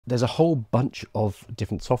There's a whole bunch of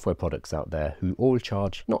different software products out there who all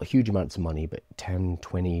charge not huge amounts of money, but 10,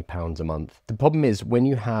 20 pounds a month. The problem is when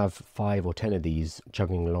you have 5 or 10 of these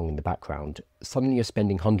chugging along in the background, suddenly you're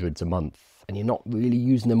spending hundreds a month and you're not really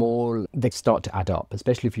using them all. They start to add up,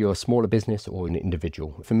 especially if you're a smaller business or an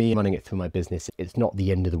individual. For me, running it through my business, it's not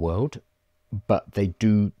the end of the world, but they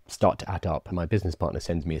do start to add up. My business partner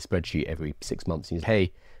sends me a spreadsheet every 6 months and says,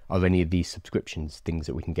 hey, are any of these subscriptions things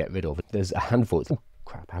that we can get rid of? There's a handful. Oh,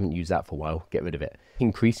 crap, I haven't used that for a while, get rid of it.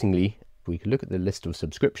 Increasingly, we can look at the list of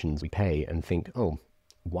subscriptions we pay and think, oh,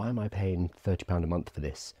 why am I paying £30 a month for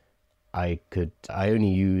this? I only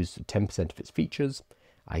use 10% of its features.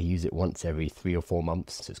 I use it once every 3 or 4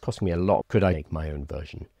 months. So it's costing me a lot. Could I make my own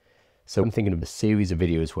version? So I'm thinking of a series of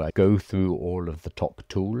videos where I go through all of the top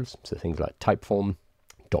tools. So things like Typeform,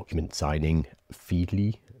 document signing,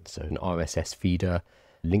 Feedly, so an RSS feeder,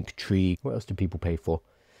 Linktree. What else do people pay for?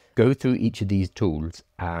 Go through each of these tools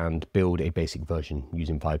and build a basic version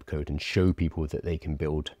using vibe code and show people that they can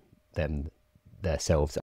build them themselves.